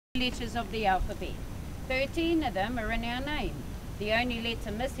letters of the alphabet. 13 of them are in our name. The only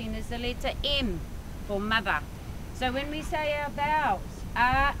letter missing is the letter M for mother. So when we say our vowels,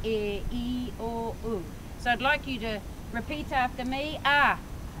 A, E, I, O, U. So I'd like you to repeat after me. A,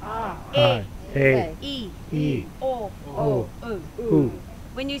 E, I, O, U.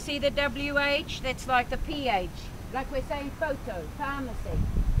 When you see the WH, that's like the PH. Like we're saying photo, pharmacy.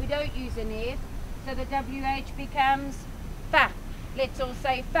 We don't use an F, so the WH becomes fa. Let's all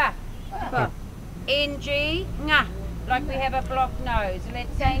say fa. NG, nga. Like we have a blocked nose.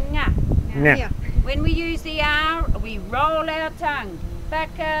 Let's say nga. Yeah. When we use the R, we roll our tongue.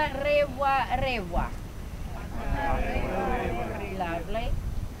 Whakarewarewa. Lovely.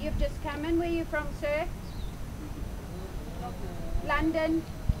 You've just come in. Where are you from, sir? London.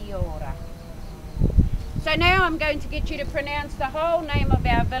 Kia ora. So now I'm going to get you to pronounce the whole name of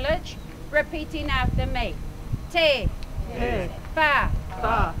our village, repeating after me. Te, fa,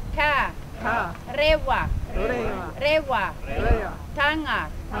 ka, rewa, rewa,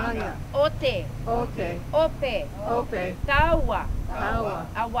 tanga, ote, ope, taua,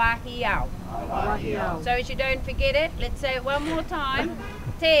 awahiao. So as you don't forget it, let's say it one more time.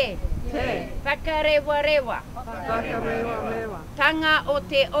 Te, whakarewarewa, tanga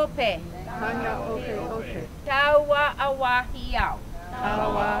ote ope, taua awahiao. Do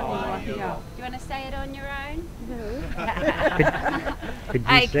you want to say it on your own? No. Could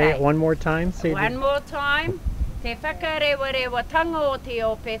you say it one more time? One more time. Te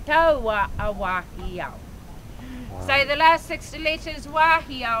Whakarewarewatangaoteopetauaawahiao. So the last 6 letters,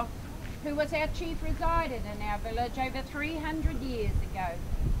 Wahiao, who was our chief, resided in our village over 300 years ago.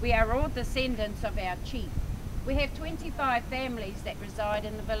 We are all descendants of our chief. We have 25 families that reside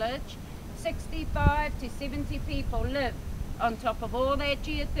in the village. 65 to 70 people live on top of all that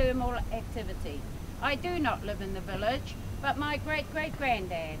geothermal activity. I do not live in the village, but my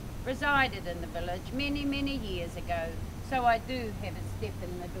great-great-granddad resided in the village many, many years ago, so I do have a step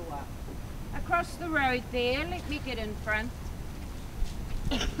in the door. Across the road there, let me get in front.